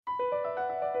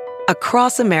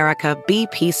Across America,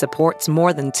 BP supports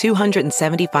more than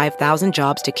 275,000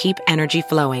 jobs to keep energy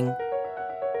flowing.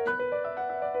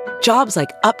 Jobs like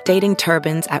updating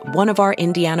turbines at one of our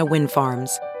Indiana wind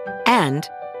farms and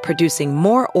producing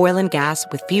more oil and gas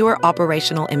with fewer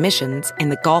operational emissions in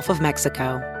the Gulf of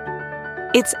Mexico.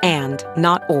 It's and,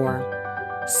 not or.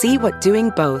 See what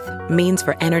doing both means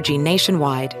for energy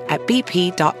nationwide at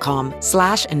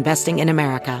bp.com/investing in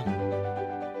America.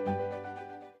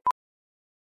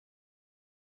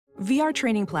 VR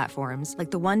training platforms,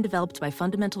 like the one developed by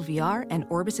Fundamental VR and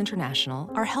Orbis International,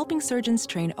 are helping surgeons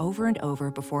train over and over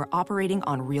before operating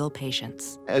on real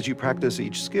patients. As you practice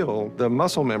each skill, the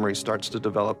muscle memory starts to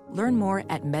develop. Learn more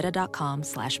at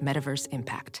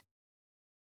meta.com/metaverseimpact.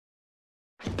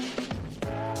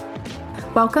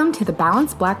 Welcome to the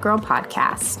Balanced Black Girl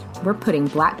podcast. We're putting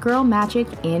Black girl magic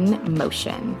in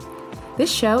motion.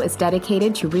 This show is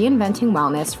dedicated to reinventing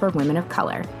wellness for women of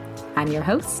color. I'm your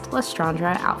host,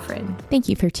 Lestrandra Alfred. Thank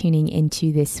you for tuning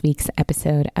into this week's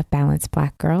episode of Balanced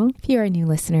Black Girl. If you're a new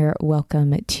listener,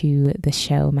 welcome to the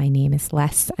show. My name is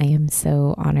Les. I am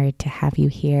so honored to have you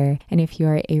here. And if you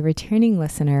are a returning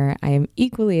listener, I am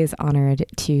equally as honored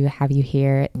to have you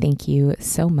here. Thank you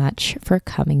so much for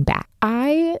coming back.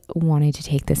 I wanted to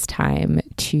take this time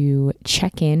to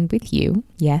check in with you,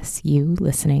 yes, you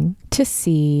listening, to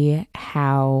see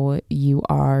how you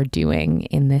are doing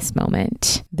in this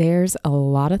moment. There's a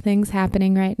lot of things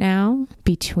happening right now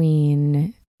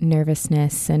between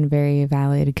nervousness and very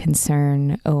valid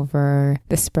concern over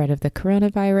the spread of the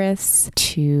coronavirus,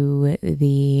 to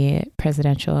the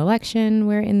presidential election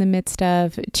we're in the midst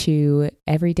of, to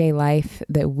everyday life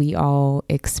that we all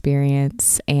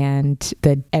experience and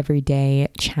the everyday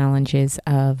challenges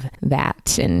of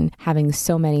that, and having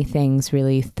so many things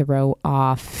really throw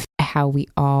off how we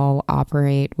all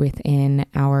operate within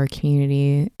our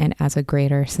community and as a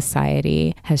greater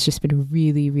society has just been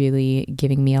really, really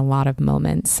giving me a lot of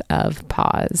moments of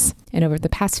pause. And over the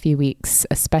past few weeks,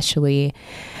 especially,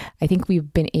 I think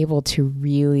we've been able to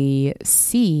really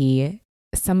see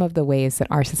some of the ways that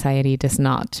our society does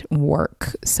not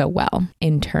work so well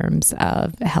in terms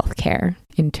of healthcare,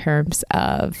 in terms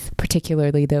of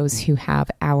particularly those who have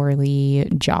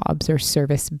hourly jobs or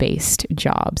service-based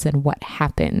jobs, and what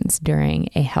happens during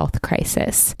a health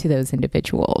crisis to those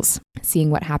individuals. Seeing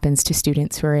what happens to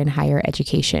students who are in higher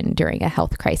education during a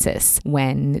health crisis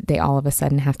when they all of a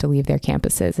sudden have to leave their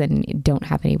campuses and don't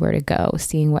have anywhere to go.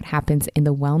 Seeing what happens in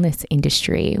the wellness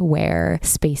industry, where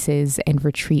spaces and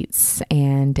retreats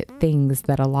and things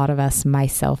that a lot of us,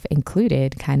 myself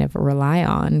included, kind of rely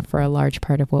on for a large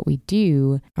part of what we do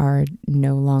are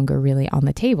no longer really on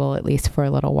the table, at least for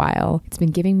a little while. It's been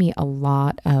giving me a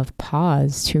lot of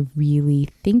pause to really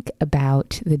think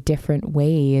about the different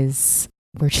ways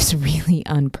we're just really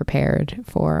unprepared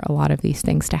for a lot of these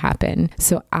things to happen.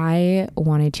 So I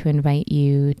wanted to invite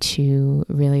you to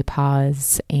really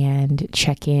pause and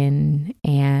check in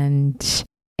and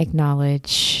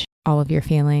acknowledge all of your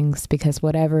feelings, because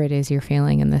whatever it is you're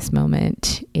feeling in this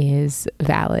moment is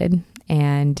valid.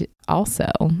 And also,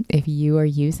 if you are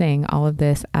using all of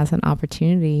this as an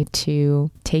opportunity to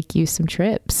take you some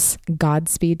trips,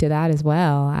 Godspeed to that as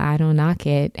well. I don't knock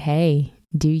it. Hey,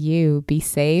 do you, be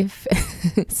safe,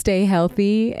 stay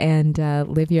healthy, and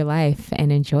live your life and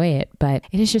enjoy it. But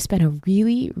it has just been a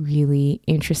really, really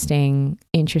interesting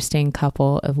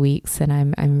couple of weeks, and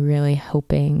I'm really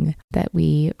hoping that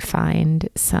we find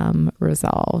some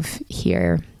resolve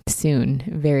here soon,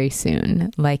 very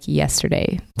soon, like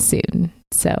yesterday soon.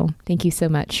 So thank you so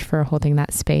much for holding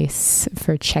that space,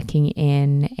 for checking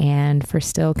in, and for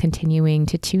still continuing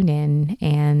to tune in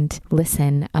and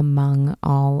listen among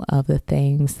all of the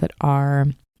things that are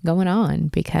going on,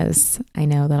 because I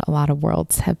know that a lot of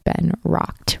worlds have been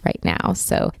rocked right now.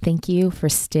 So thank you for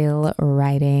still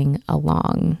riding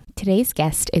along. Today's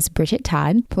guest is Bridget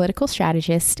Todd, political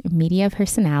strategist, media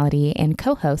personality, and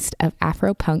co-host of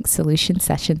Afropunk Solution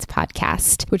Sessions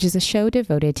podcast, which is a show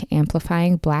devoted to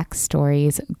amplifying Black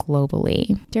stories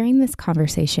globally. During this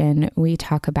conversation, we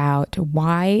talk about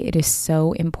why it is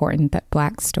so important that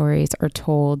Black stories are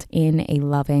told in a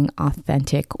loving,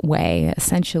 authentic way,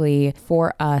 essentially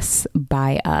for us,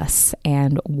 by us,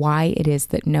 and why it is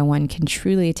that no one can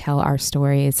truly tell our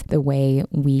stories the way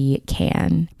we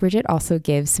can. Bridget also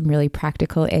gives some really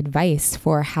practical advice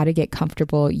for how to get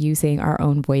comfortable using our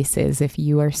own voices. If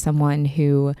you are someone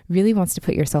who really wants to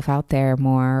put yourself out there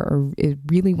more, or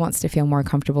really wants to feel more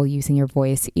comfortable using your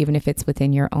voice, even if it's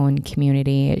within your own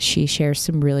community, she shares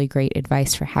some really great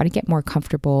advice for how to get more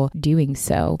comfortable doing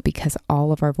so, because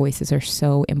all of our voices are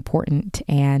so important.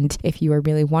 And if you are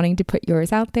really wanting to put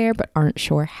yours out there but aren't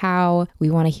sure how, we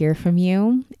want to hear from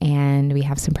you. And we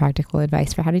have some practical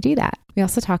advice for how to do that. We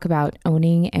also talk about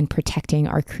owning and protecting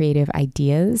our creative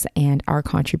ideas and our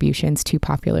contributions to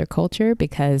popular culture,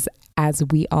 because as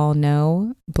we all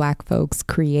know, Black folks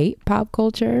create pop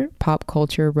culture. Pop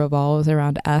culture revolves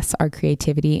around us, our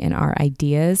creativity, and our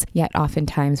ideas, yet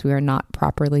oftentimes we are not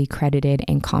properly credited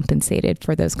and compensated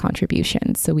for those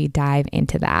contributions. So we dive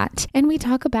into that. And we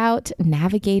talk about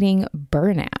navigating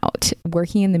burnout.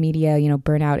 Working in the media,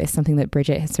 burnout is something that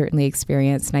Bridget has certainly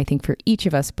experienced. And I think for each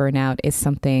of us, burnout is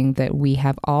something that we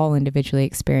have all individually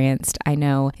experienced. I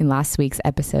know in last week's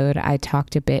episode, I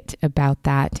talked a bit about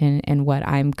that and what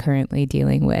I'm currently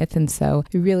dealing with. And so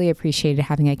we really appreciated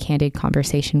having a candid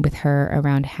conversation with her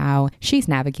around how she's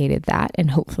navigated that.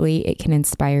 And hopefully it can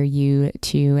inspire you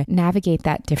to navigate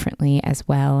that differently as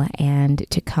well and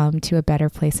to come to a better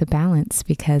place of balance,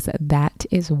 because that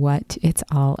is what it's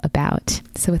all about.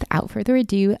 So without further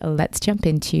ado, let's jump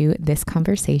into this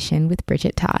conversation with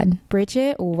Bridget Todd.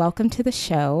 Bridget, welcome to the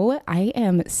show. I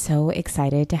am so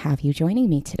excited to have you joining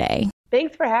me today.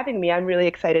 Thanks for having me. I'm really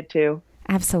excited too.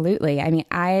 Absolutely. I mean,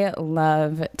 I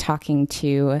love talking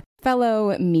to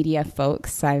fellow media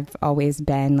folks. I've always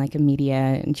been like a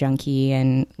media junkie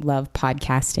and love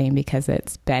podcasting because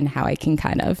it's been how I can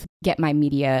kind of get my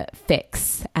media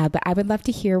fix. But I would love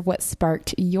to hear what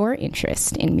sparked your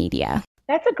interest in media.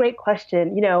 That's a great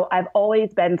question. I've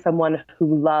always been someone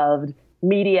who loved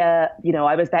media.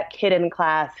 I was that kid in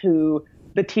class who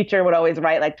the teacher would always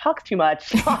write talks too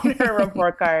much on her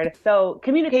report card. So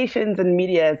communications and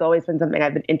media has always been something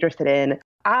I've been interested in.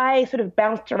 I sort of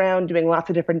bounced around doing lots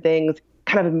of different things,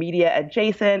 kind of media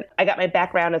adjacent. I got my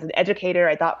background as an educator.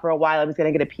 I thought for a while I was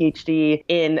going to get a PhD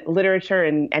in literature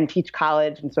and teach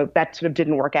college. And so that sort of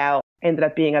didn't work out. I ended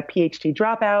up being a PhD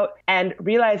dropout and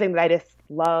realizing that I just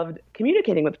loved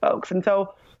communicating with folks. And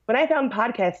so when I found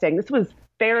podcasting, this was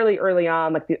fairly early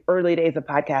on, the early days of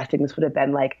podcasting. This would have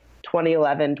been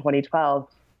 2011, 2012,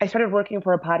 I started working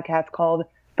for a podcast called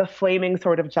The Flaming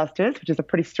Sword of Justice, which is a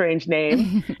pretty strange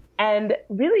name. And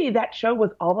really that show was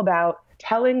all about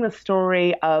telling the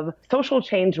story of social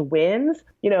change wins,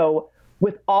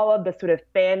 with all of the sort of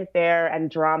fanfare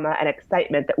and drama and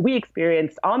excitement that we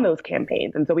experienced on those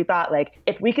campaigns. And so we thought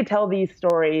if we could tell these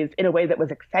stories in a way that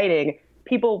was exciting,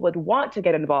 people would want to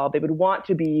get involved. They would want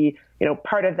to be,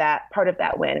 part of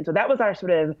that win. And so that was our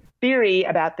sort of theory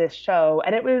about this show.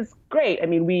 And it was great. I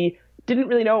mean, we didn't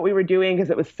really know what we were doing because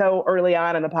it was so early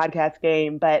on in the podcast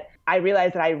game, but I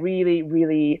realized that I really,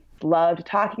 really loved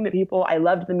talking to people. I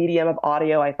loved the medium of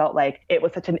audio. I felt like it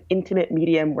was such an intimate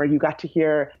medium where you got to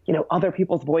hear, other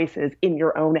people's voices in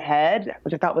your own head,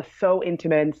 which I thought was so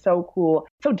intimate and so cool,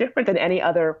 so different than any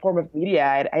other form of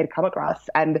media I had come across.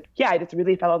 And yeah, I just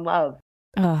really fell in love.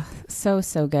 Oh, so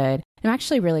good. I'm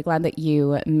actually really glad that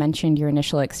you mentioned your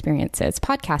initial experiences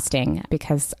podcasting,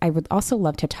 because I would also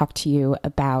love to talk to you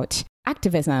about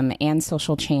activism and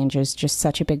social change is just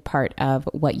such a big part of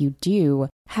what you do.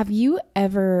 Have you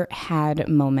ever had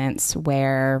moments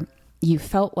where you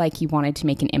felt like you wanted to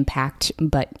make an impact,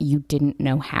 but you didn't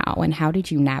know how? And how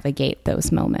did you navigate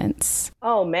those moments?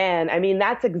 Oh, man. I mean,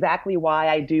 that's exactly why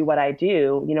I do what I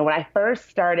do. When I first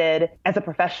started as a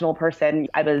professional person,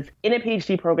 I was in a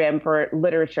PhD program for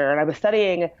literature, and I was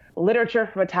studying literature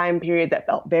from a time period that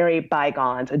felt very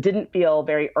bygone. So it didn't feel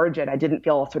very urgent. I didn't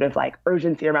feel sort of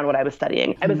urgency around what I was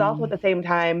studying. I was also at the same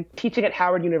time teaching at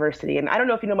Howard University. And I don't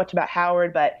know if you know much about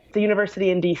Howard, but it's a university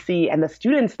in DC, and the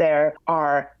students there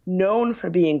are known for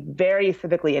being very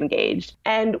civically engaged.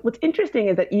 And what's interesting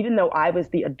is that even though I was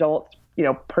the adult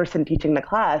person teaching the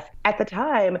class, at the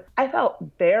time, I felt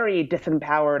very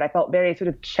disempowered. I felt very sort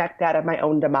of checked out of my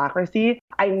own democracy.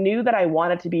 I knew that I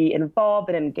wanted to be involved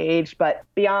and engaged, but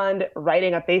beyond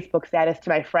writing a Facebook status to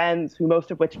my friends, who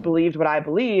most of which believed what I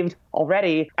believed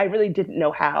already, I really didn't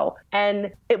know how.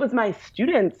 And it was my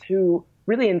students who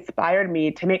really inspired me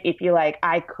to make me feel like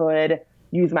I could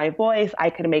use my voice,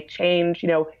 I could make change.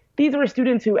 These were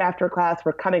students who after class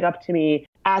were coming up to me,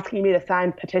 asking me to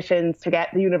sign petitions to get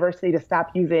the university to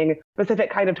stop using specific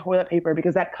kind of toilet paper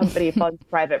because that company funds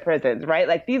private prisons,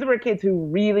 right? These were kids who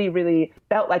really, really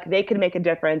felt like they could make a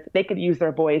difference, they could use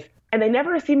their voice. And they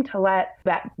never seemed to let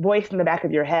that voice in the back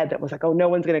of your head that was oh, no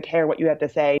one's going to care what you have to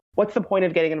say. What's the point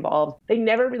of getting involved? They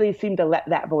never really seemed to let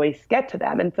that voice get to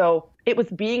them. And so it was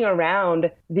being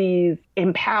around these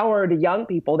empowered young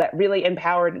people that really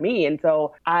empowered me. And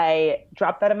so I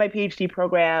dropped out of my PhD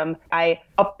program. I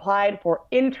applied for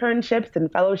internships and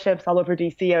fellowships all over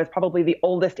DC. I was probably the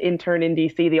oldest intern in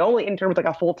DC, the only intern with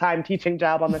a full-time teaching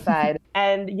job on the side.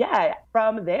 And yeah,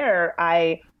 from there,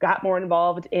 I got more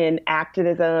involved in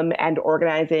activism and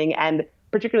organizing and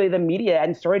particularly the media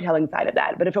and storytelling side of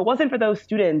that. But if it wasn't for those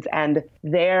students and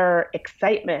their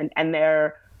excitement and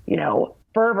their,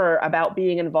 fervor about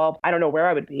being involved, I don't know where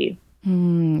I would be.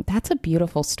 That's a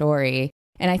beautiful story.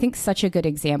 And I think such a good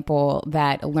example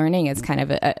that learning is kind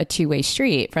of a two-way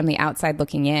street. From the outside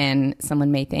looking in,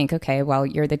 someone may think, okay, well,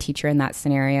 you're the teacher in that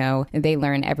scenario. They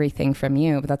learn everything from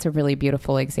you. But that's a really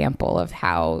beautiful example of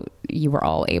how you were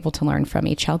all able to learn from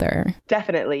each other.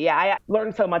 Definitely. Yeah, I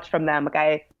learned so much from them.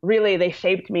 They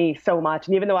shaped me so much.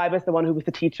 And even though I was the one who was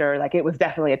the teacher, it was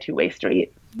definitely a two-way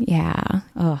street. Yeah.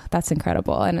 Oh, that's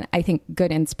incredible. And I think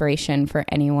good inspiration for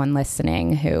anyone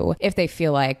listening who, if they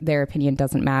feel like their opinion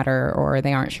doesn't matter or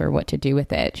they aren't sure what to do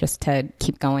with it, just to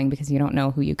keep going because you don't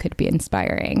know who you could be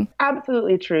inspiring.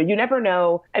 Absolutely true. You never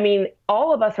know.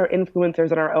 All of us are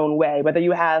influencers in our own way, whether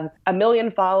you have 1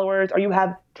 million followers or you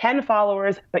have 10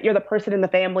 followers, but you're the person in the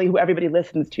family who everybody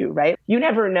listens to, right? You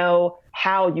never know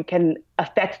how you can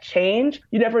affect change.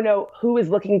 You never know who is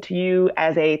looking to you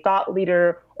as a thought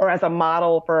leader or as a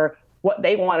model for what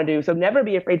they want to do. So never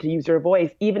be afraid to use your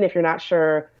voice, even if you're not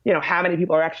sure, how many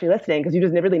people are actually listening, because you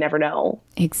just really never know.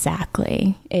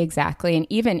 Exactly. And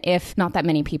even if not that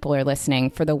many people are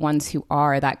listening, for the ones who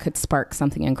are, that could spark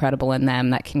something incredible in them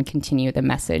that can continue the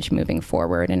message moving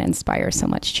forward and inspire so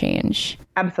much change.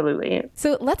 Absolutely.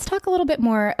 So let's talk a little bit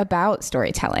more about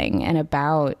storytelling and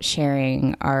about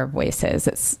sharing our voices.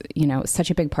 It's,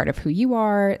 such a big part of who you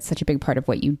are. It's such a big part of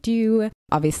what you do.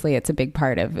 Obviously, it's a big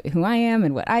part of who I am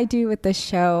and what I do with this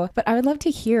show. But I would love to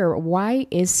hear, why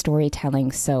is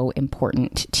storytelling so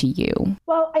important to you?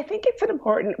 Well, I think it's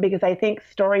important because I think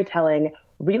storytelling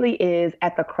really is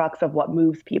at the crux of what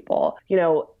moves people.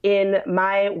 In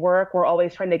my work, we're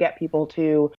always trying to get people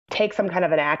to take some kind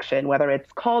of an action, whether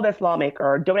it's call this lawmaker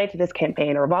or donate to this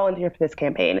campaign or volunteer for this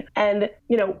campaign. And,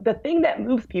 the thing that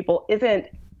moves people isn't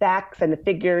facts and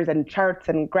figures and charts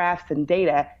and graphs and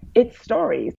data. It's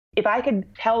stories. If I could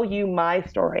tell you my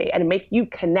story and make you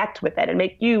connect with it and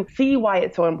make you see why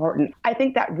it's so important, I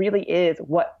think that really is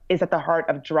what is at the heart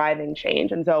of driving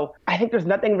change. And so I think there's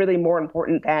nothing really more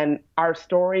important than our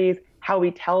stories, how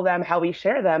we tell them, how we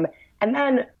share them, and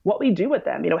then what we do with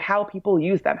them, how people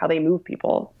use them, how they move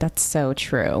people. That's so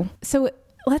true. So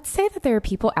let's say that there are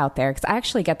people out there, because I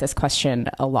actually get this question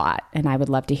a lot, and I would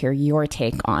love to hear your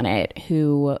take on it,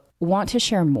 who want to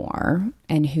share more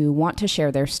and who want to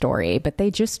share their story, but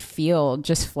they just feel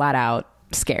flat out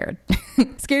scared,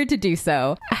 scared to do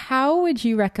so. How would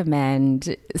you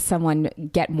recommend someone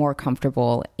get more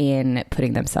comfortable in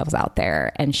putting themselves out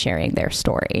there and sharing their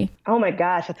story? Oh my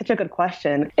gosh, that's such a good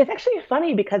question. It's actually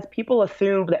funny because people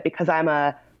assume that because I'm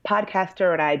a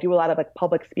podcaster and I do a lot of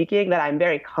public speaking that I'm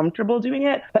very comfortable doing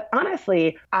it. But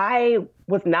honestly, I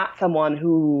was not someone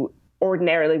who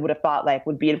ordinarily would have thought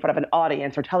would be in front of an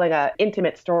audience or telling an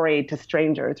intimate story to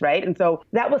strangers, right? And so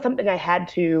that was something I had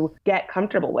to get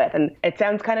comfortable with. And it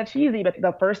sounds kind of cheesy, but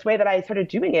the first way that I started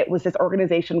doing it was this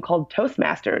organization called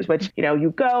Toastmasters, which, you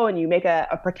go and you make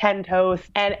a pretend toast,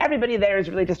 and everybody there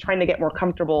is really just trying to get more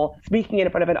comfortable speaking in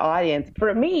front of an audience.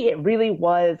 For me, it really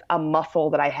was a muscle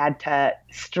that I had to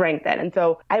strengthen. And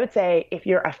so I would say if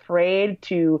you're afraid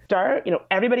to start,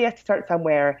 everybody has to start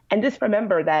somewhere. And just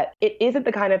remember that it isn't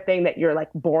the kind of thing that you're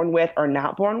born with or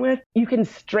not born with. You can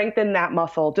strengthen that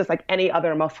muscle just like any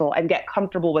other muscle and get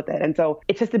comfortable with it. And so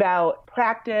it's just about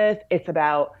practice. It's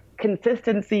about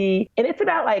consistency. And it's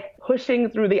about pushing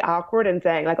through the awkward and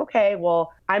saying okay,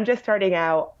 well, I'm just starting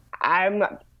out. I'm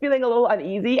feeling a little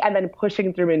uneasy, and then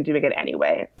pushing through and doing it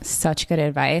anyway. Such good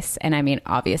advice. And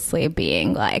obviously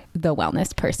being the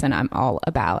wellness person, I'm all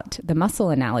about the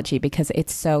muscle analogy because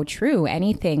it's so true.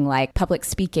 Anything like public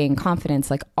speaking,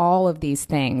 confidence, all of these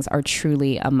things are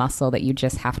truly a muscle that you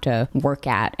just have to work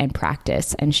at and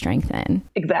practice and strengthen.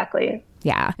 Exactly.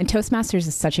 Yeah. And Toastmasters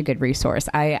is such a good resource.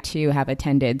 I too have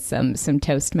attended some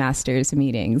Toastmasters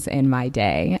meetings in my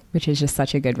day, which is just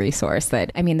such a good resource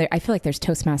that, I feel like there's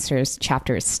Toastmasters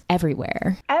chapters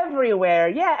everywhere. Everywhere.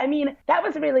 Yeah. That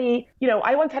was really,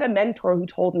 I once had a mentor who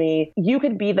told me you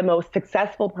could be the most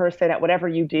successful person at whatever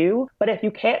you do, but if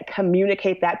you can't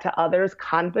communicate that to others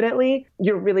confidently,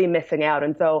 you're really missing out.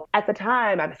 And so at the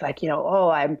time I was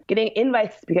I'm getting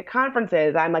invites to speak at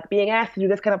conferences. I'm being asked to do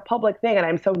this kind of public thing and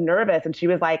I'm so nervous. And she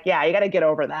was like, yeah, you got to get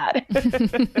over that.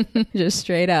 Just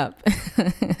straight up.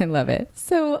 I love it.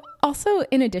 So also,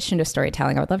 in addition to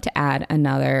storytelling, I would love to add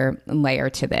another layer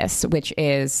to this, which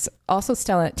is also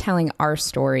still telling our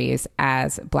stories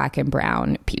as Black and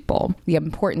Brown people, the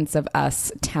importance of us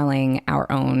telling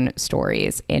our own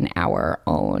stories in our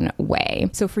own way.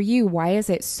 So for you, why is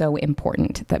it so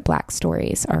important that Black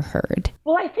stories are heard?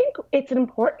 Well, I think it's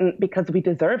important because we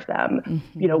deserve them.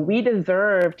 We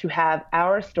deserve to have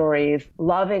our stories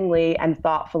lovingly and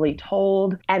thoughtfully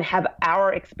told and have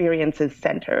our experiences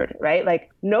centered, right?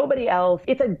 Like nobody else,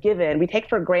 it's a given. We take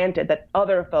for granted that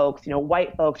other folks,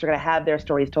 white folks are going to have their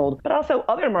stories told, but also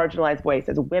other marginalized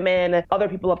voices, women, other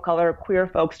people of color, queer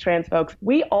folks, trans folks.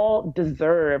 We all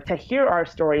deserve to hear our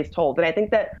stories told. And I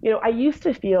think that, I used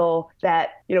to feel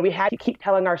that, we had to keep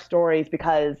telling our stories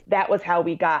because that was how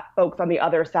we got folks on the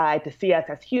other side to see us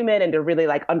as human and to really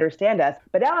understand us.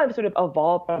 But now I've sort of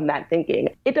evolved from that thinking.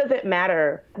 It doesn't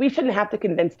matter. We shouldn't have to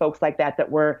convince folks like that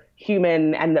we're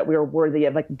human and that we're worthy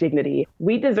of dignity.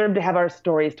 We deserve to have our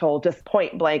stories told, just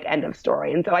point blank, end of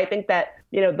story. And so I think that,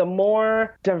 the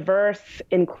more diverse,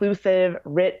 inclusive,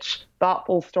 rich,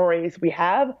 thoughtful stories we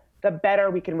have, the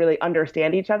better we can really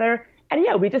understand each other. And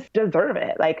we just deserve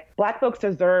it. Black folks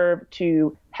deserve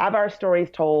to have our stories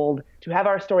told, to have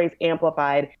our stories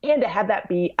amplified, and to have that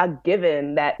be a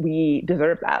given that we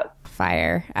deserve that.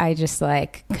 Fire. I just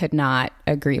could not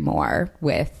agree more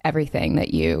with everything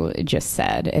that you just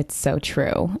said. It's so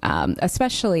true.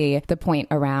 Especially the point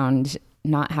around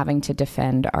not having to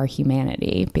defend our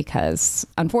humanity, because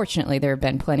unfortunately there have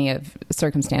been plenty of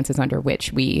circumstances under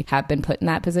which we have been put in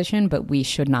that position, but we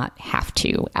should not have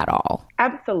to at all.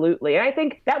 Absolutely. And I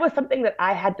think that was something that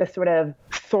I had to sort of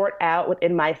sort out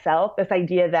within myself, this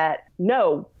idea that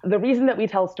no, the reason that we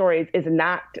tell stories is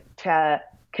not to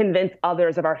convince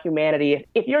others of our humanity.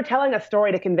 If you're telling a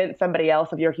story to convince somebody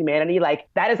else of your humanity,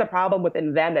 that is a problem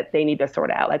within them that they need to sort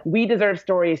out. We deserve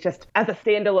stories just as a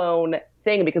standalone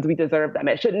thing because we deserve them.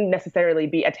 It shouldn't necessarily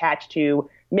be attached to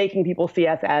making people see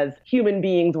us as human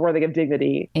beings worthy of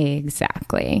dignity.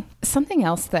 Exactly. Something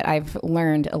else that I've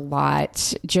learned a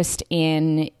lot just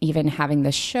in even having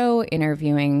the show,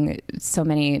 interviewing so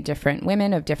many different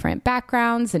women of different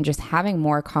backgrounds and just having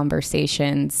more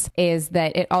conversations, is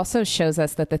that it also shows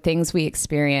us that the things we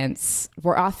experience,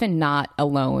 we're often not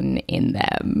alone in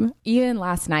them. Even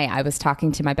last night, I was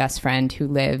talking to my best friend who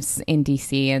lives in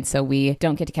DC, and so we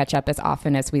don't get to catch up as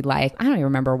often as we'd like. I don't even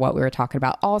remember what we were talking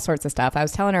about, all sorts of stuff. I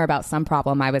was telling her about some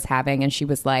problem I was having, and she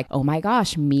was like, oh my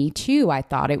gosh, me too. I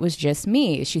thought it was just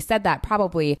me. She said that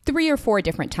probably 3 or 4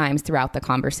 different times throughout the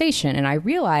conversation. And I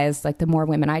realized the more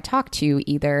women I talk to,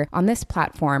 either on this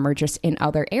platform or just in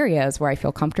other areas where I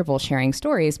feel comfortable sharing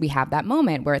stories, we have that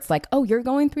moment where it's oh, you're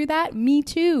going through that? Me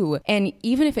too. And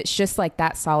even if it's just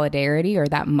that solidarity or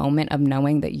that moment of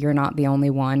knowing that you're not the only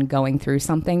one going through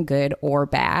something, good or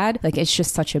bad, it's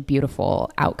just such a beautiful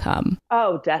outcome.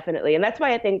 Oh, definitely. And that's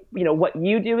why I think, what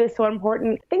you do is so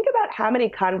important. Think about how many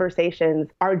conversations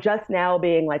are just now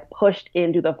being pushed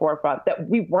into the forefront that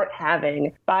we weren't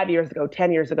having 5 years ago,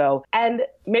 10 years ago. And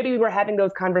maybe we were having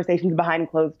those conversations behind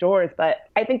closed doors, but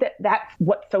I think that that's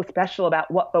what's so special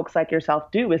about what folks like yourself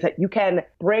do, is that you can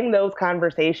bring those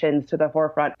conversations to the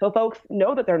forefront so folks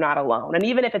know that they're not alone. And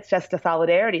even if it's just a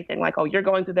solidarity thing, oh, you're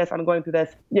going through this, I'm going through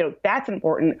this, that's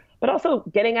important. But also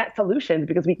getting at solutions,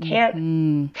 because we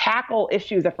can't tackle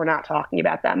issues if we're not talking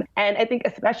about them. And I think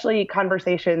especially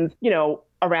conversations,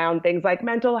 around things like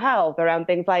mental health, around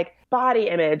things like body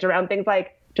image, around things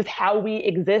like just how we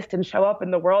exist and show up in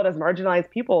the world as marginalized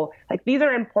people. These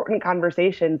are important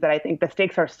conversations that I think the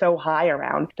stakes are so high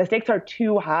around. The stakes are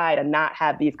too high to not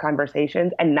have these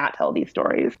conversations and not tell these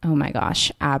stories. Oh my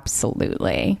gosh,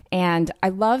 absolutely. And I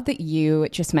love that you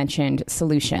just mentioned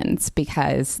solutions,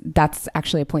 because that's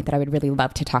actually a point that I would really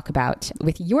love to talk about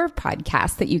with your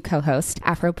podcast that you co-host,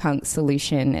 Afropunk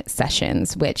Solution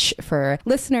Sessions, which for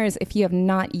listeners, if you have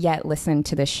not yet listened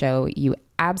to the show, you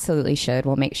absolutely should.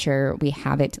 We'll make sure we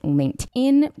have it linked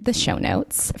in the show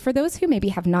notes. For those who maybe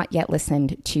have not yet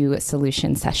listened to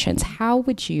Solution Sessions, how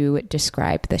would you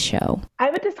describe the show?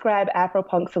 I would describe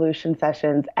Afropunk Solution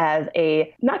Sessions as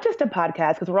not just a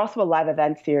podcast, because we're also a live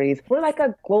event series. We're like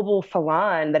a global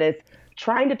salon that is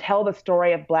trying to tell the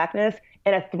story of Blackness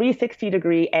in a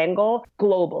 360-degree angle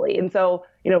globally. And so,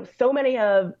 so many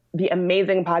of the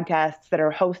amazing podcasts that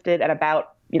are hosted and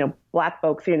about Black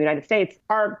folks here in the United States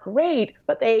are great,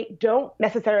 but they don't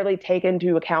necessarily take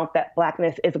into account that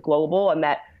Blackness is global, and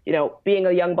that, being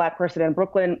a young Black person in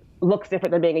Brooklyn looks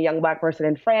different than being a young Black person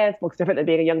in France, looks different than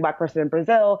being a young Black person in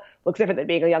Brazil, looks different than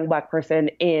being a young Black person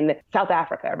in South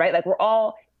Africa, right?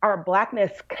 Our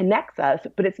Blackness connects us,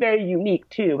 but it's very unique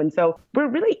too. And so we're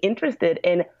really interested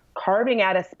in carving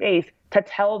out a space to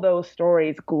tell those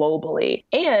stories globally.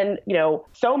 And,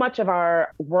 so much of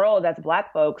our world as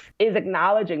Black folks is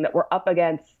acknowledging that we're up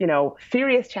against,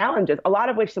 serious challenges, a lot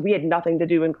of which we had nothing to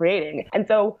do in creating. And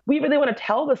so we really want to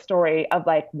tell the story of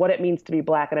like what it means to be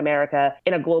Black in America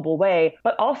in a global way,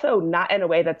 but also not in a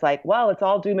way that's like, well, it's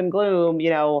all doom and gloom,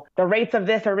 the rates of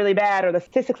this are really bad or the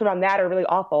statistics around that are really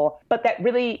awful, but that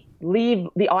really leave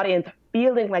the audience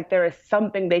feeling like there is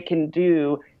something they can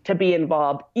do to be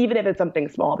involved, even if it's something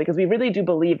small, because we really do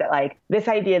believe that like this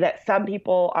idea that some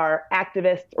people are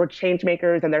activists or change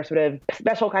makers and they're sort of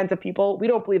special kinds of people, we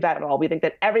don't believe that at all. We think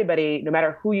that everybody, no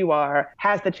matter who you are,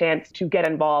 has the chance to get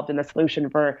involved in the solution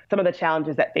for some of the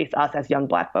challenges that face us as young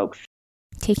Black folks.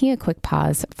 Taking a quick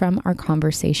pause from our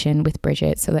conversation with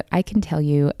Bridget so that I can tell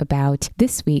you about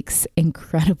this week's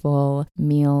incredible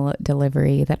meal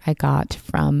delivery that I got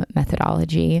from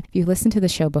Methodology. If you've listened to the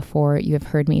show before, you have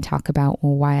heard me talk about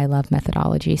why I love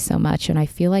Methodology so much. And I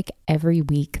feel like every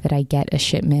week that I get a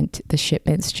shipment, the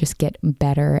shipments just get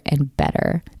better and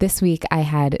better. This week, I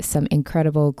had some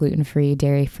incredible gluten-free,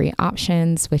 dairy-free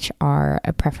options, which are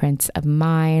a preference of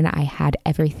mine. I had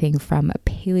everything from a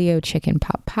paleo chicken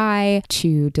pot pie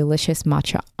to delicious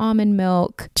matcha almond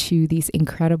milk to these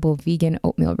incredible vegan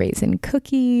oatmeal raisin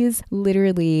cookies.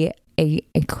 Literally an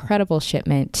incredible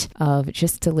shipment of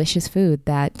just delicious food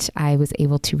that I was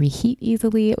able to reheat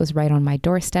easily. It was right on my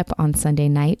doorstep on Sunday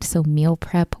night, so meal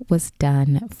prep was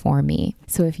done for me.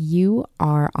 So if you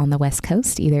are on the West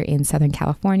Coast, either in Southern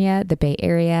California, the Bay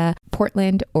Area,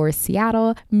 Portland, or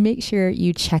Seattle, make sure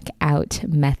you check out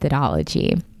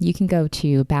Methodology. You can go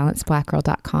to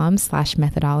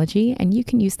balancedblackgirl.com/methodology and you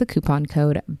can use the coupon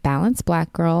code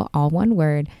balancedblackgirl, all one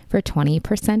word, for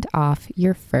 20% off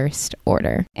your first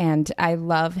order. And I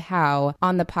love how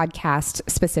on the podcast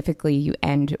specifically you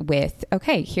end with,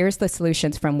 okay, here's the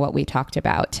solutions from what we talked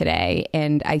about today.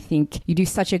 And I think you do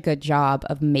such a good job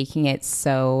of making it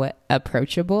so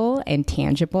approachable and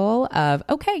tangible of,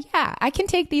 okay, yeah, I can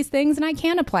take these things and I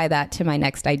can apply that to my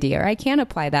next idea, or I can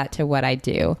apply that to what I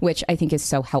do, which I think is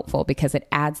so helpful because it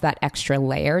adds that extra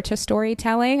layer to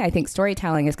storytelling. I think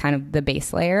storytelling is kind of the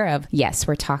base layer of, yes,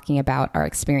 we're talking about our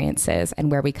experiences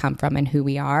and where we come from and who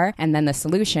we are. And then the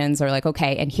solutions are like,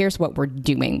 okay, and here's what we're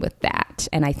doing with that.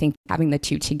 And I think having the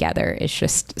two together is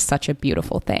just such a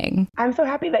beautiful thing. I'm so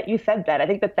happy that you said that. I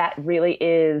think that that really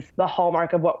is the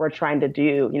hallmark of what we're trying to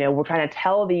do. We're trying to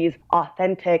tell these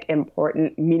authentic,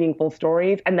 important, meaningful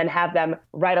stories and then have them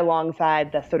right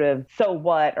alongside the sort of so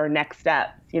what or next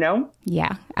steps.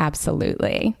 Yeah,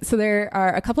 absolutely. So there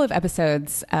are a couple of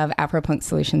episodes of Afropunk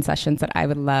Solution Sessions that I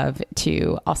would love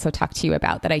to also talk to you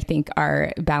about that I think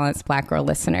our Balanced Black Girl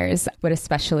listeners would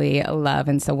especially love.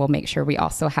 And so we'll make sure we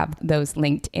also have those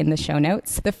linked in the show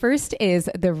notes. The first is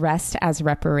the Rest as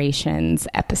Reparations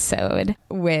episode,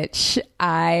 which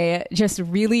I just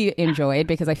really enjoyed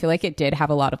because I feel like it did have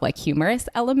a lot of like humorous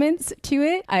elements to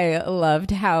it. I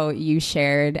loved how you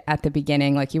shared at the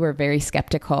beginning, like you were very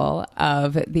skeptical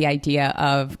of the idea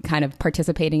of kind of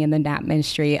participating in the nap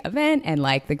ministry event and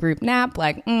like the group nap,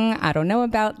 like, I don't know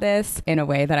about this, in a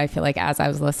way that I feel like as I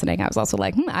was listening, I was also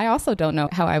like, I also don't know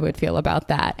how I would feel about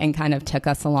that, and kind of took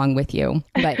us along with you,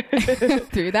 but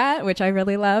through that, which I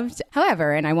really loved.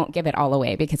 However, and I won't give it all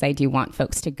away because I do want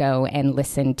folks to go and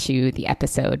listen to the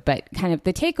episode, but kind of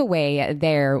the takeaway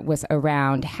there was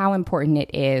around how important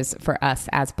it is for us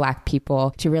as Black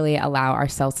people to really allow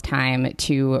ourselves time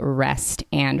to rest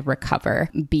and recover,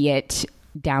 be it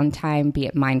downtime, be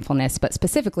it mindfulness, but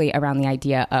specifically around the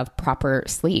idea of proper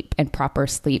sleep and proper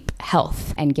sleep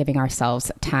health and giving ourselves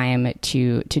time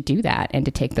to do that and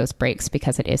to take those breaks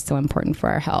because it is so important for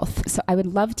our health. So I would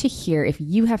love to hear if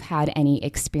you have had any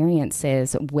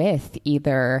experiences with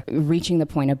either reaching the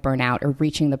point of burnout or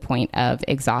reaching the point of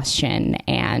exhaustion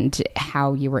and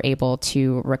how you were able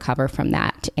to recover from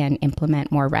that and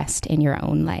implement more rest in your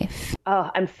own life.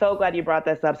 Oh, I'm so glad you brought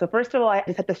this up. So first of all, I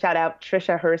just have to shout out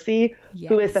Trisha Hersey,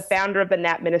 who is the founder of the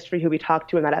Nap Ministry, who we talked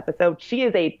to in that episode. She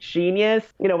is a genius.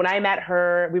 When I met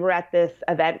her, we were at this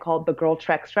event called the Girl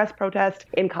Trek Stress Protest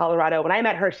in Colorado. When I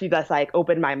met her, she just like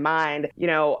opened my mind.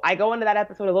 I go into that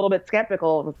episode a little bit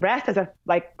skeptical. Rest as a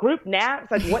like group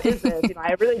naps, like what is this?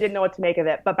 I really didn't know what to make of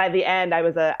it. But by the end, I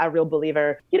was a real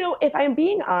believer. If I'm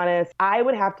being honest, I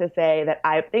would have to say that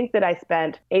I think that I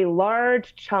spent a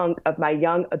large chunk of my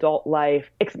young adult life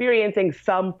experiencing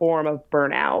some form of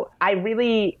burnout. I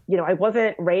really, I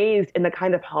wasn't raised in the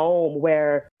kind of home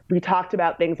where we talked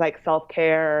about things like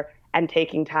self-care and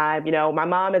taking time. You know, my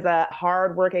mom is a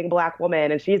hardworking Black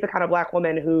woman, and she's the kind of Black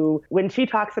woman who, when she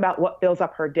talks about what fills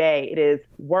up her day, it is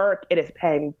work, it is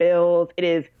paying bills, it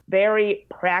is very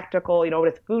practical. You know,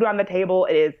 it is food on the table,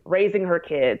 it is raising her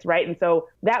kids, right? And so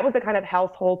that was the kind of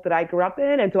household that I grew up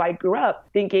in. And so I grew up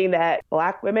thinking that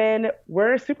Black women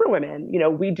were super women. You know,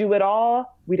 we do it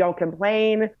all. We don't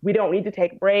complain. We don't need to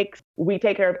take breaks. We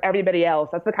take care of everybody else.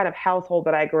 That's the kind of household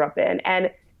that I grew up in.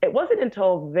 And it wasn't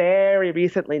until very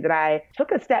recently that I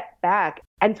took a step back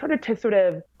and started to sort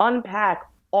of unpack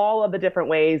all of the different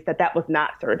ways that that was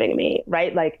not serving me,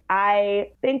 right? Like, I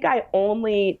think I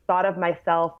only thought of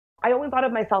myself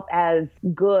as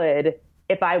good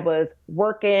if I was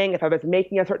working, if I was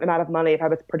making a certain amount of money, if I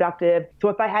was productive. So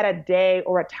if I had a day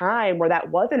or a time where that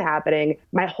wasn't happening,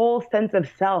 my whole sense of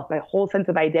self, my whole sense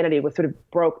of identity was sort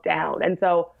of broke down. And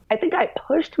so I think I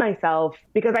pushed myself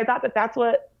because I thought that that's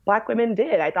what Black women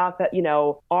did. I thought that, you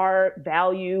know, our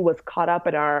value was caught up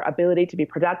in our ability to be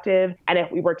productive. And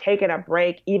if we were taking a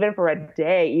break, even for a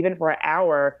day, even for an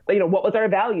hour, you know, what was our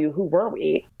value? Who were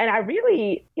we? And I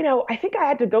really, you know, I think I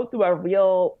had to go through a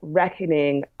real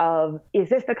reckoning of, is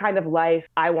this the kind of life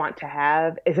I want to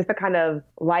have? Is this the kind of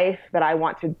life that I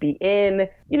want to be in?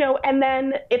 You know, and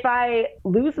then if I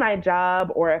lose my job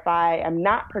or if I am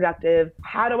not productive,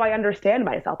 how do I understand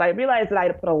myself? I realized that I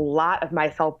had to put a lot of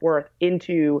my self-worth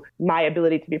into my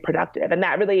ability to be productive. And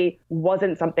that really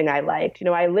wasn't something I liked. You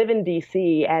know, I live in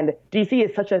DC, and DC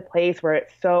is such a place where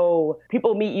it's so,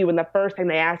 people meet you and the first thing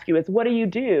they ask you is, what do you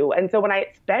do? And so when I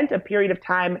spent a period of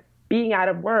time being out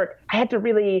of work, I had to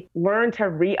really learn to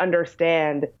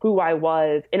re-understand who I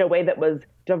was in a way that was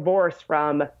divorced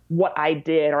from what I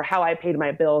did or how I paid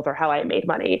my bills or how I made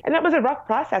money. And that was a rough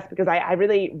process because I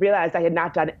really realized I had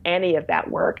not done any of that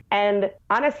work. And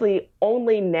honestly,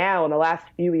 only now in the last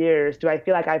few years do I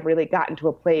feel like I've really gotten to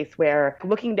a place where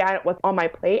looking down at what's on my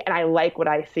plate and I like what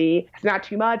I see. It's not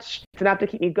too much. It's enough to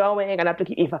keep me going, enough to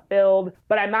keep me fulfilled.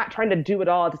 But I'm not trying to do it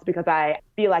all just because I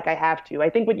feel like I have to. I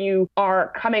think when you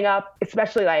are coming up,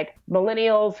 especially like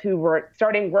millennials who were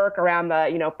starting work around the,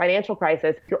 you know, financial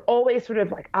crisis, you're always sort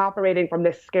of like operating from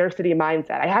this scarcity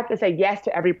mindset. I have to say yes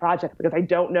to every project because I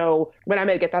don't know when I'm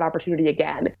going to get that opportunity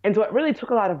again. And so it really took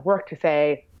a lot of work to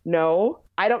say, no,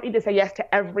 I don't need to say yes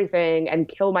to everything and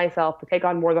kill myself to take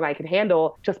on more than I can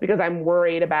handle just because I'm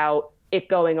worried about it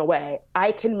going away.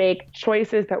 I can make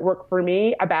choices that work for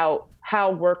me about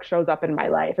how work shows up in my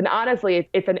life. And honestly,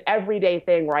 it's an everyday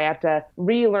thing where I have to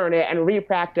relearn it and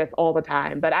re-practice all the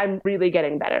time, but I'm really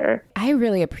getting better. I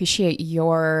really appreciate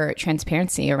your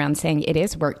transparency around saying it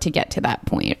is work to get to that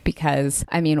point, because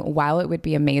I mean, while it would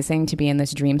be amazing to be in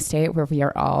this dream state where we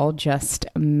are all just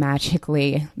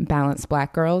magically balanced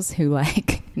Black girls who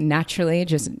like naturally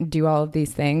just do all of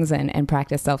these things and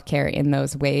practice self-care in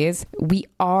those ways, we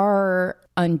are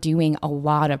undoing a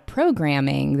lot of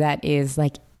programming that is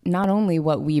like not only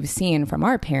what we've seen from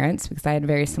our parents, because I had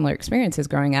very similar experiences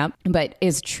growing up, but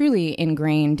is truly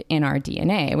ingrained in our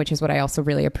DNA, which is what I also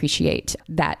really appreciate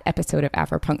that episode of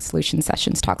Afropunk Solution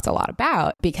Sessions talks a lot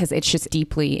about, because it's just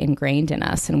deeply ingrained in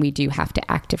us. And we do have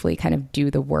to actively kind of do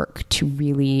the work to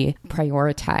really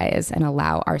prioritize and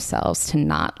allow ourselves to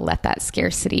not let that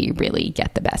scarcity really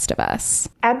get the best of us.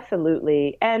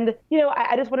 Absolutely. And, you know,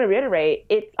 I just want to reiterate,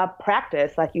 it's a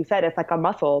practice. Like you said, it's like a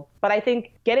muscle. But I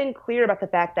think getting clear about the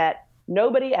fact that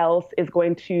nobody else is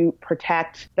going to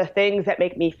protect the things that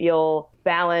make me feel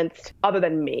balanced other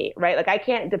than me, right? Like I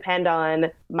can't depend on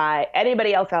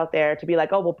anybody else out there to be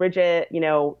like, oh, well, Bridget, you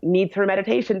know, needs her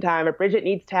meditation time, or Bridget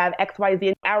needs to have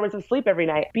XYZ hours of sleep every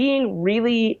night. Being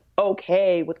really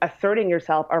okay with asserting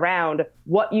yourself around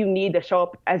what you need to show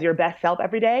up as your best self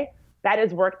every day, that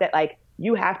is work that like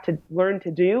you have to learn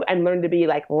to do and learn to be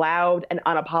like loud and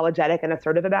unapologetic and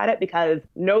assertive about it, because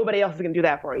nobody else is going to do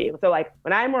that for you. So like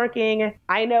when I'm working,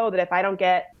 I know that if I don't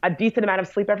get a decent amount of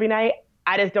sleep every night,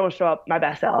 I just don't show up my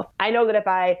best self. I know that if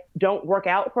I don't work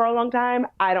out for a long time,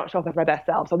 I don't show up as my best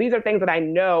self. So these are things that I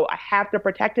know I have to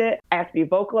protect it. I have to be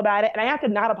vocal about it, and I have to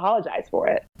not apologize for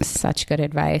it. Such good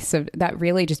advice. So that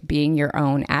really just being your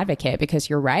own advocate, because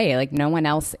you're right. Like no one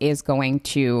else is going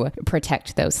to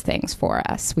protect those things for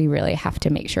us. We really have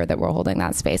to make sure that we're holding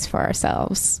that space for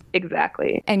ourselves.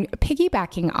 Exactly. And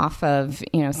piggybacking off of,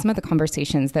 you know, some of the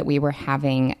conversations that we were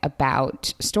having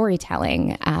about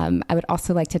storytelling, I would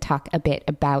also like to talk a bit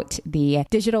about the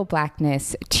Digital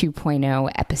Blackness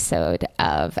 2.0 episode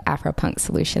of Afropunk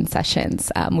Solution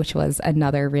Sessions, which was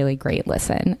another really great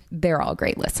listen. They're all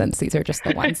great listens. These are just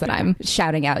the ones that I'm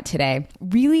shouting out today.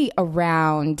 Really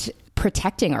around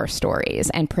protecting our stories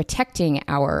and protecting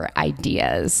our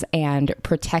ideas and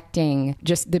protecting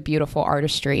just the beautiful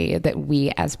artistry that we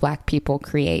as Black people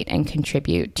create and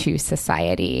contribute to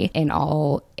society in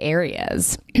all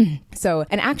areas. So,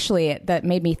 and actually that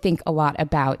made me think a lot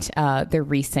about the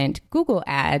recent Google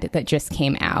ad that just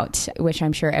came out, which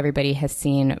I'm sure everybody has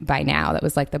seen by now. That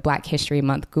was like the Black History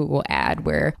Month Google ad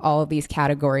where all of these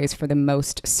categories for the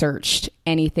most searched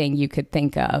anything you could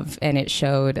think of. And it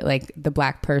showed like the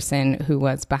Black person who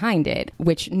was behind it,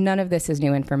 which none of this is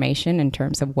new information in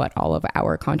terms of what all of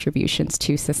our contributions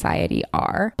to society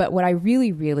are. But what I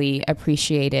really, really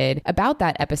appreciated about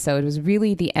that episode was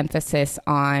really the emphasis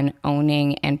on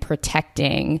owning and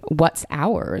protecting what's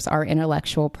ours, our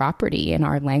intellectual property and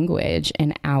our language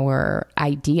and our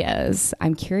ideas.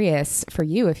 I'm curious for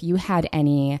you if you had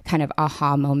any kind of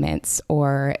aha moments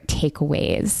or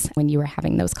takeaways when you were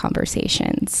having those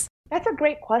conversations. That's a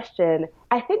great question.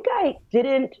 I think I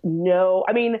didn't know.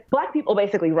 I mean, Black people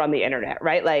basically run the internet,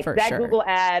 right? Like For that sure. Google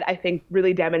ad, I think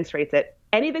really demonstrates it.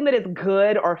 Anything that is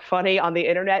good or funny on the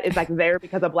internet is like there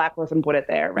because a Black person put it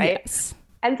there, right? Yes.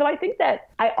 And so I think that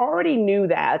I already knew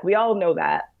that. We all know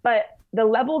that. But the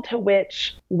level to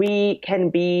which we can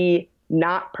be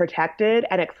not protected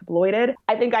and exploited,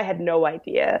 I think I had no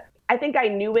idea. I think I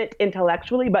knew it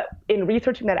intellectually, but in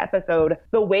researching that episode,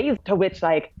 the ways to which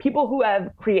like people who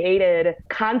have created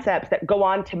concepts that go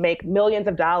on to make millions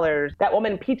of dollars, that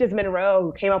woman Peaches Monroe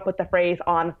who came up with the phrase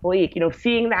on fleek,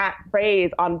 seeing that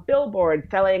phrase on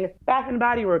billboards, selling Bath and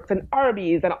Body Works and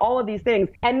Arby's and all of these things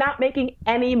and not making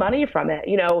any money from it.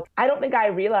 I don't think I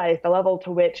realized the level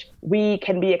to which we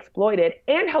can be exploited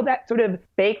and how that sort of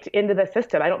baked into the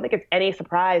system. I don't think it's any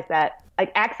surprise that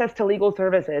like access to legal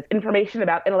services, information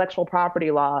about intellectual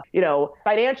property law,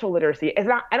 financial literacy. I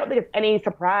don't think it's any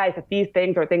surprise that these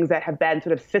things are things that have been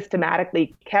sort of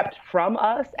systematically kept from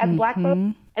us as Black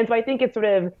folks. And so I think it's sort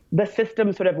of the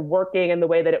system sort of working in the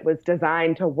way that it was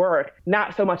designed to work,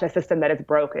 not so much a system that is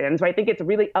broken. And so I think it's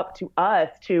really up to us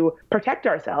to protect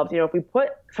ourselves. If we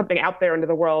put something out there into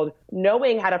the world,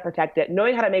 knowing how to protect it,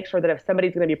 knowing how to make sure that if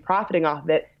somebody's going to be profiting off of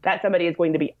it, that somebody is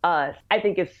going to be us, I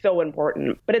think is so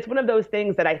important. But it's one of those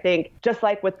things that I think, just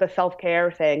like with the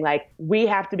self-care saying, like, we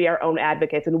have to be our own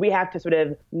advocates and we have to sort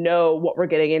of know what we're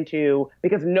getting into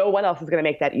because no one else is going to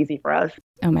make that easy for us.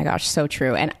 Oh my gosh, so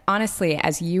true. And honestly,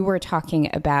 as you were talking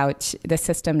about the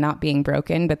system not being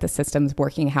broken, but the system's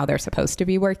working how they're supposed to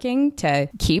be working to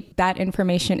keep that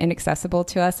information inaccessible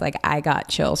to us, like I got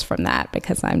chills from that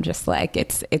because I'm just like,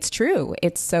 it's true.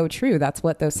 It's so true. That's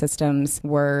what those systems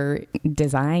were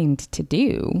designed to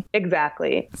do.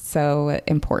 Exactly. So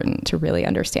important to really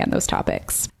understand those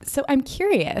topics. So I'm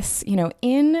curious,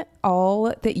 in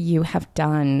all that you have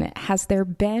done, has there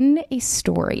been a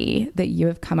story that you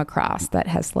have come across that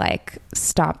has like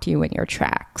stopped you in your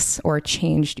tracks or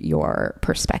changed your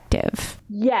perspective?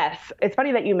 Yes. It's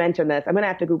funny that you mentioned this. I'm going to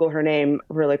have to Google her name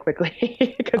really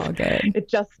quickly because it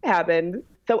just happened.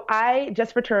 So I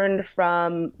just returned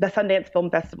from the Sundance Film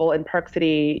Festival in Park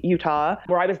City, Utah,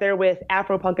 where I was there with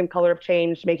Afropunk and Color of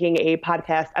Change, making a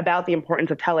podcast about the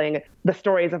importance of telling the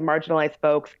stories of marginalized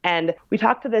folks. And we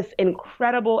talked to this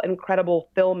incredible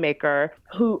filmmaker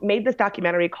who made this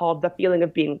documentary called The Feeling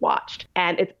of Being Watched.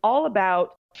 And it's all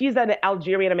about, she's an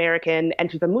Algerian American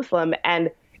and she's a Muslim, and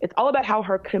it's all about how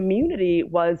her community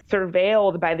was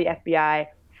surveilled by the FBI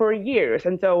for years.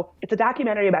 And so it's a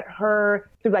documentary about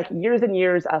her through like years and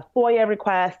years of FOIA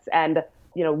requests and,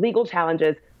 legal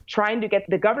challenges, trying to get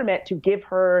the government to give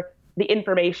her the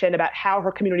information about how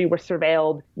her community was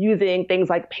surveilled using things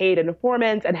like paid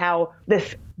informants and how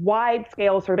this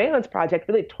wide-scale surveillance project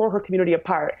really tore her community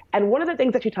apart. And one of the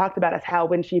things that she talked about is how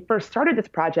when she first started this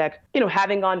project,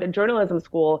 having gone to journalism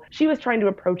school, she was trying to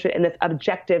approach it in this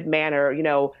objective manner,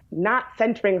 not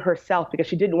centering herself because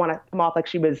she didn't want to come off like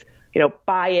she was,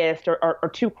 biased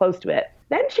or too close to it.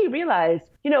 Then she realized,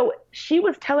 she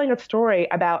was telling a story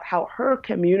about how her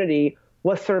community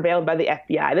was surveilled by the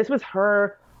FBI. This was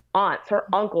her aunts, her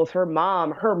uncles, her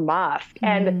mom, her mosque.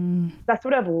 And that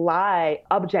sort of lie,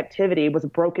 objectivity, was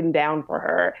broken down for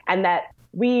her. And that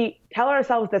we tell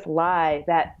ourselves this lie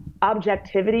that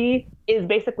objectivity is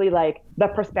basically like the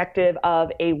perspective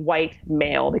of a white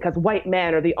male, because white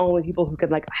men are the only people who can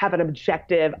like have an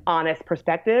objective, honest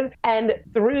perspective. And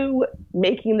through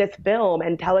making this film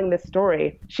and telling this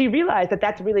story, she realized that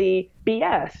that's really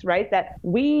BS, right? That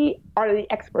we are the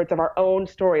experts of our own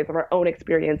stories, of our own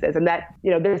experiences. And that,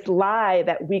 this lie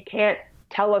that we can't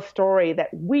tell a story that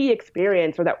we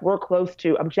experience or that we're close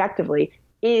to objectively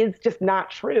is just not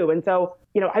true. And so,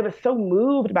 I was so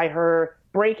moved by her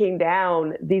breaking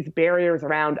down these barriers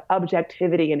around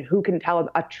objectivity and who can tell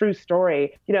a true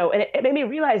story, and it made me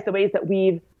realize the ways that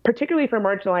particularly for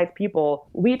marginalized people,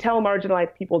 we tell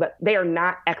marginalized people that they are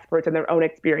not experts in their own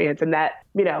experience, and that,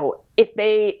 if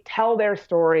they tell their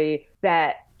story,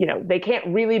 that, they can't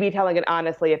really be telling it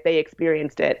honestly if they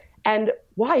experienced it. And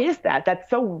why is that? That's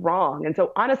so wrong. And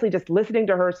so honestly, just listening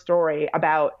to her story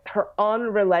about her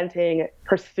unrelenting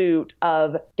pursuit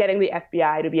of getting the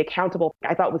FBI to be accountable,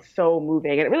 I thought was so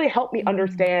moving. And it really helped me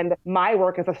understand my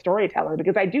work as a storyteller,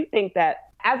 because I do think that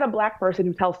as a Black person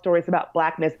who tells stories about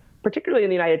Blackness, particularly in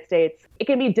the United States, it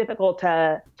can be difficult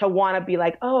to want to be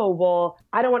like, oh, well,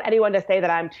 I don't want anyone to say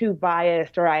that I'm too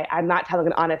biased or I'm not telling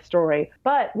an honest story.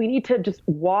 But we need to just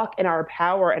walk in our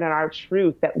power and in our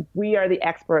truth that we are the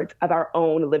experts of our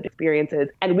own lived experiences.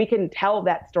 And we can tell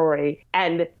that story.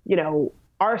 And,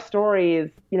 our stories,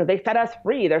 they set us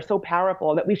free. They're so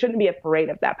powerful that we shouldn't be afraid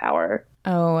of that power.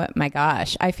 Oh my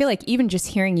gosh. I feel like even just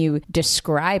hearing you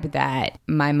describe that,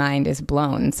 my mind is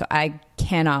blown. So I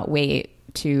cannot wait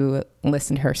to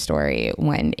listen to her story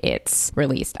when it's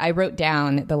released. I wrote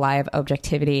down the lie of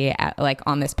objectivity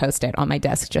on this Post-it on my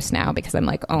desk just now, because I'm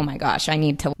like, oh my gosh, I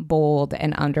need to bold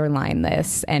and underline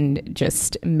this and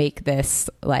just make this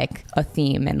like a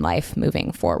theme in life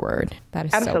moving forward. That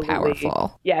is Absolutely. So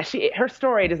powerful. Yeah, her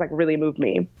story just really moved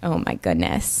me. Oh my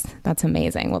goodness. That's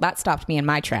amazing. Well, that stopped me in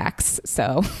my tracks.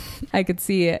 So I could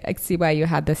see why you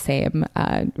had the same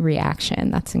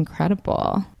reaction. That's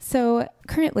incredible. So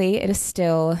currently it is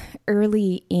still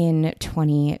early in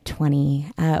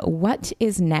 2020. What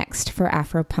is next for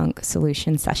Afropunk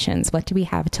Solution Sessions? What do we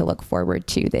have to look forward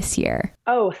to this year?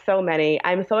 Oh, so many.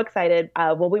 I'm so excited.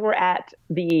 We were at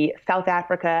the South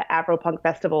Africa Afropunk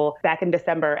Festival back in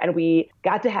December, and we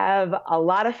got to have a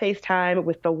lot of FaceTime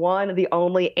with the one, the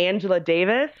only Angela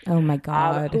Davis. Oh my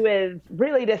God. Who is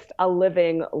really just a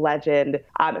living legend.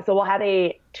 So we'll have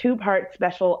a 2-part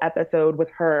special episode with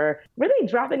her, really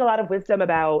dropping a lot of wisdom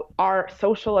about our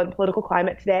social and political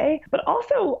climate today. But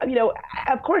also,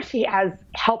 of course, she has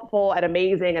helpful and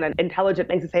amazing and intelligent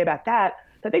things to say about that.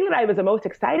 The thing that I was the most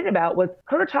excited about was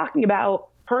her talking about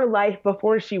her life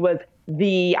before she was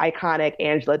the iconic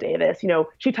Angela Davis.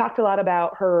 She talked a lot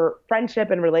about her friendship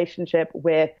and relationship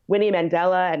with Winnie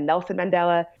Mandela and Nelson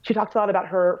Mandela. She talked a lot about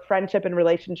her friendship and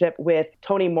relationship with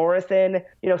Toni Morrison.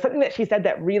 Something that she said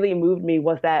that really moved me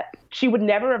was that she would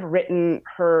never have written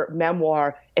her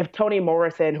memoir if Toni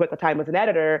Morrison, who at the time was an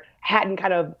editor, hadn't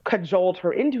kind of cajoled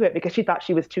her into it because she thought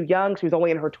she was too young. She was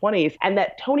only in her 20s. And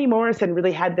that Toni Morrison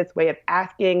really had this way of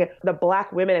asking the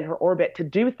Black women in her orbit to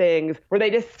do things where they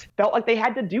just felt like they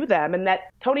had to do them. And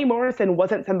that Toni Morrison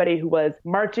wasn't somebody who was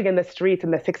marching in the streets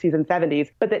in the 60s and 70s,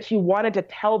 but that she wanted to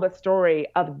tell the story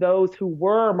of those who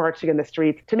were marching in the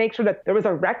streets to make sure that there was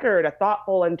a record, a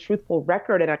thoughtful and truthful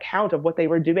record and account of what they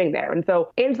were doing there. And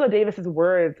so Angela Davis's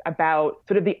words about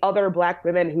sort of the other Black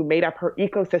women who made up her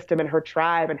ecosystem and her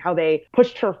tribe and how they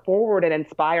pushed her forward and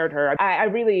inspired her,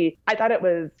 I thought it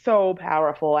was so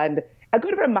powerful and a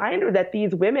good reminder that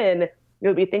these women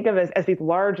we think of as these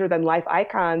larger than life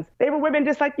icons. They were women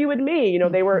just like you and me.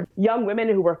 They were young women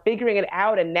who were figuring it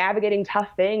out and navigating tough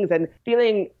things and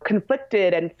feeling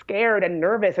conflicted and scared and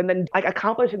nervous and then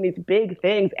accomplishing these big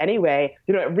things anyway.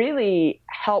 It really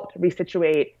helped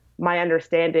resituate my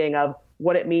understanding of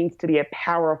what it means to be a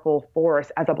powerful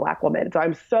force as a Black woman. So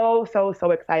I'm so, so,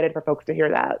 so excited for folks to hear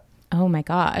that. Oh my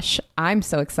gosh. I'm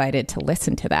so excited to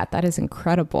listen to that. That is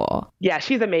incredible. Yeah,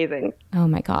 she's amazing. Oh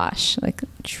my gosh.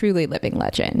 Truly living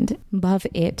legend. Love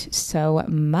it so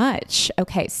much.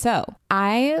 Okay, so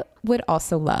I would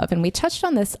also love, and we touched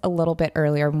on this a little bit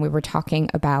earlier when we were talking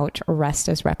about arrest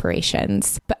as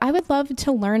reparations, but I would love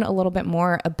to learn a little bit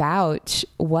more about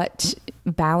what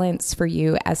balance for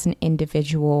you as an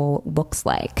individual looks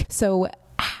like. So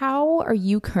how are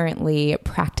you currently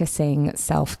practicing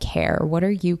self-care? What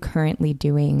are you currently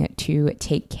doing to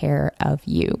take care of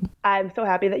you? I'm so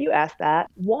happy that you asked that.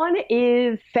 One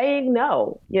is saying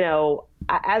no.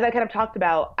 As I kind of talked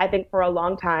about, I think for a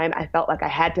long time, I felt like I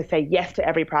had to say yes to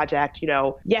every project,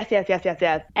 yes, yes, yes, yes,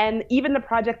 yes. And even the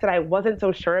projects that I wasn't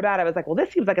so sure about, I was like, well,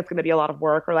 this seems like it's going to be a lot of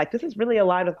work, or this is really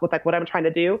aligned with what I'm trying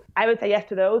to do. I would say yes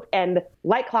to those and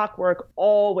like clockwork,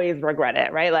 always regret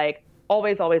it, right?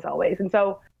 Always, always, always. And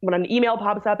so when an email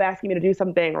pops up asking me to do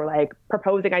something or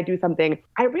proposing I do something,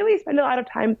 I really spend a lot of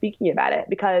time thinking about it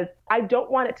because I don't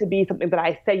want it to be something that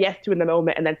I say yes to in the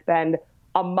moment and then spend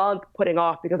a month putting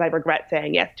off because I regret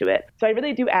saying yes to it. So I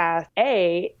really do ask,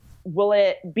 A, will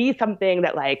it be something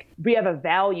that we have a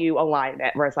value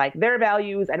alignment where it's their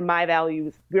values and my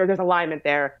values, there's alignment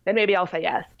there, then maybe I'll say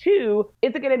yes. 2,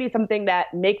 is it going to be something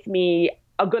that makes me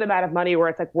a good amount of money where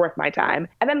it's like worth my time?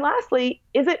 And then lastly,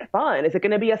 is it fun? Is it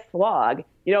going to be a slog?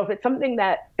 If it's something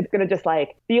that it's going to just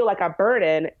like feel like a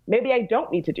burden, maybe I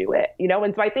don't need to do it,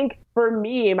 And so I think for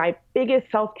me, my biggest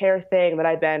self-care thing that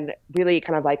I've been really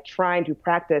kind of like trying to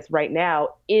practice right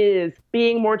now is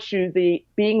being more choosy,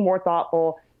 being more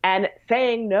thoughtful, and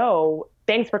saying no,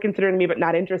 thanks for considering me, but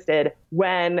not interested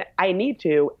when I need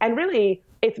to. And really,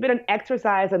 it's been an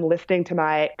exercise in listening to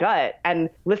my gut and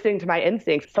listening to my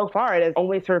instincts. So far, it has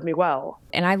only served me well.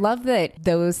 And I love that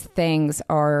those things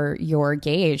are your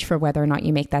gauge for whether or not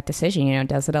you make that decision.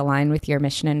 Does it align with your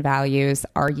mission and values?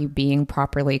 Are you being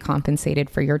properly compensated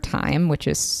for your time, which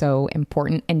is so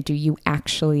important? And do you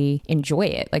actually enjoy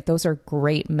it? Like, those are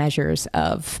great measures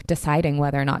of deciding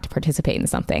whether or not to participate in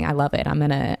something. I love it. I'm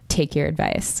going to take your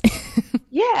advice.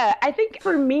 Yeah, I think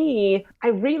for me, I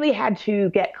really had to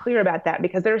get clear about that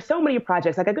because there are so many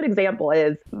projects. Like a good example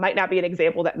might not be an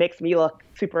example that makes me look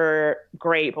super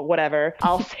great, but whatever.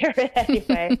 I'll share it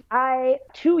anyway.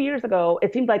 2 years ago,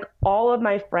 it seemed like all of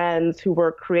my friends who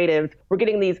were creatives were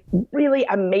getting these really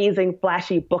amazing,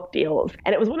 flashy book deals.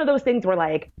 And it was one of those things where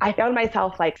like, I found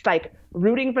myself like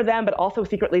rooting for them, but also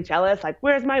secretly jealous. Like,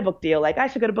 where's my book deal? Like, I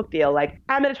should get a book deal. Like,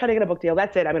 I'm going to try to get a book deal.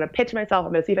 That's it. I'm going to pitch myself.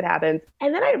 I'm going to see if it happens.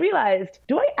 And then I realized,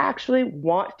 do I actually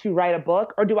want to write a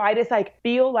book, or do I just like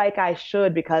feel like I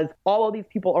should because all of these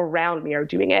people around me are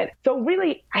doing it? So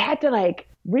really, I had to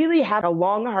really have a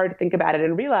long, hard think about it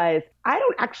and realize I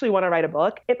don't actually want to write a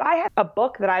book. If I had a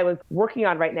book that I was working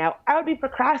on right now, I would be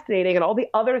procrastinating and all the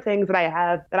other things that I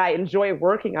have that I enjoy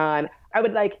working on, I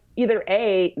would either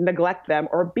A, neglect them,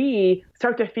 or B,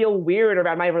 start to feel weird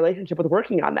about my relationship with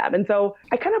working on them. And so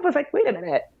I kind of was like, wait a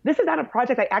minute, this is not a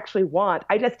project I actually want.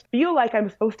 I just feel like I'm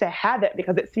supposed to have it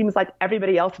because it seems like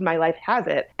everybody else in my life has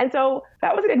it. And so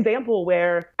that was an example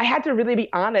where I had to really be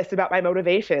honest about my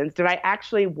motivations. Did I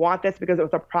actually want this because it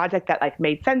was a project that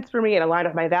made sense for me and aligned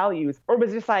with my values? Or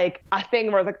was it just a thing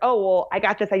where I was like, oh, well, I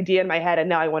got this idea in my head and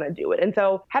now I want to do it. And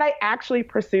so had I actually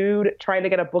pursued trying to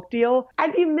get a book deal,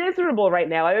 I'd be miserable right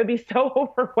now. I would be so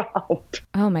overwhelmed.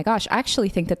 Oh my gosh. I actually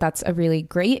think that that's a really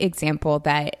great example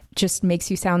that just makes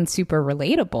you sound super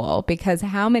relatable, because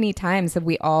how many times have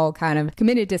we all kind of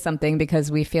committed to something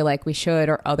because we feel like we should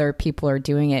or other people are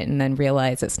doing it and then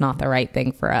realize it's not the right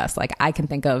thing for us? Like, I can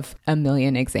think of a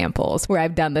million examples where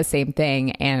I've done the same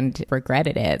thing and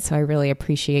regretted it. So I really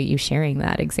appreciate you sharing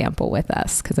that example with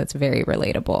us because it's very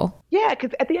relatable. Yeah,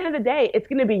 because at the end of the day, it's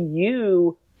going to be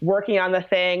you working on the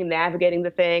thing, navigating the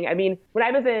thing. I mean, when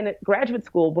I was in graduate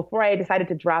school, before I decided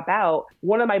to drop out,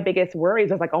 one of my biggest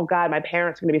worries was oh God, my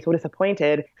parents are going to be so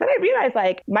disappointed. Then I realized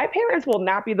my parents will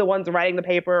not be the ones writing the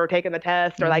paper or taking the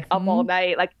test or up all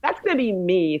night. That's going to be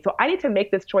me. So I need to make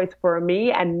this choice for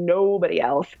me and nobody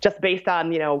else, just based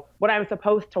on, what I'm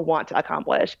supposed to want to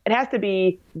accomplish. It has to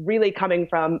be really coming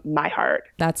from my heart.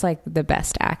 That's the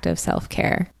best act of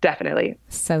self-care. Definitely.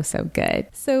 So good.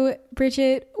 So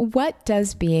Bridget, what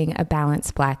does being a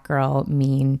balanced Black girl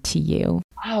mean to you?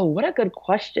 Oh, what a good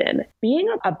question.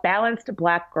 Being a balanced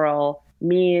Black girl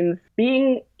means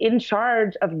being in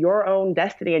charge of your own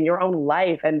destiny and your own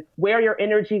life and where your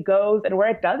energy goes and where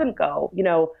it doesn't go.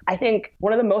 I think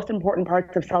one of the most important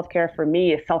parts of self-care for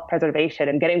me is self-preservation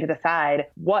and getting to decide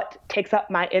what takes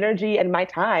up my energy and my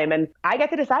time. And I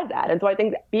get to decide that. And so I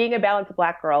think that being a balanced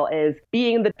Black girl is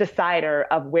being the decider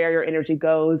of where your energy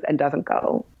goes and doesn't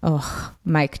go. Oh,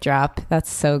 mic drop.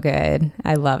 That's so good.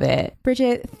 I love it.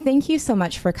 Bridget, thank you so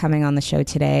much for coming on the show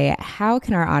today. How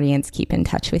can our audience keep in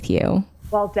touch with you?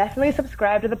 Well, definitely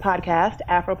subscribe to the podcast,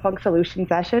 Afropunk Solution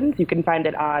Sessions. You can find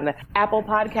it on Apple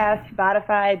Podcasts,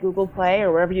 Spotify, Google Play,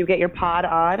 or wherever you get your pod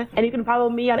on. And you can follow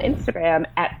me on Instagram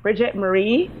at Bridget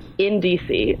Marie in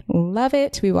DC. Love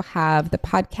it. We will have the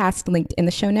podcast linked in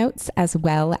the show notes as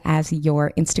well as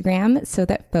your Instagram so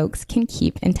that folks can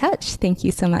keep in touch. Thank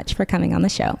you so much for coming on the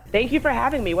show. Thank you for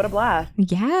having me. What a blast.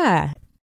 Yeah.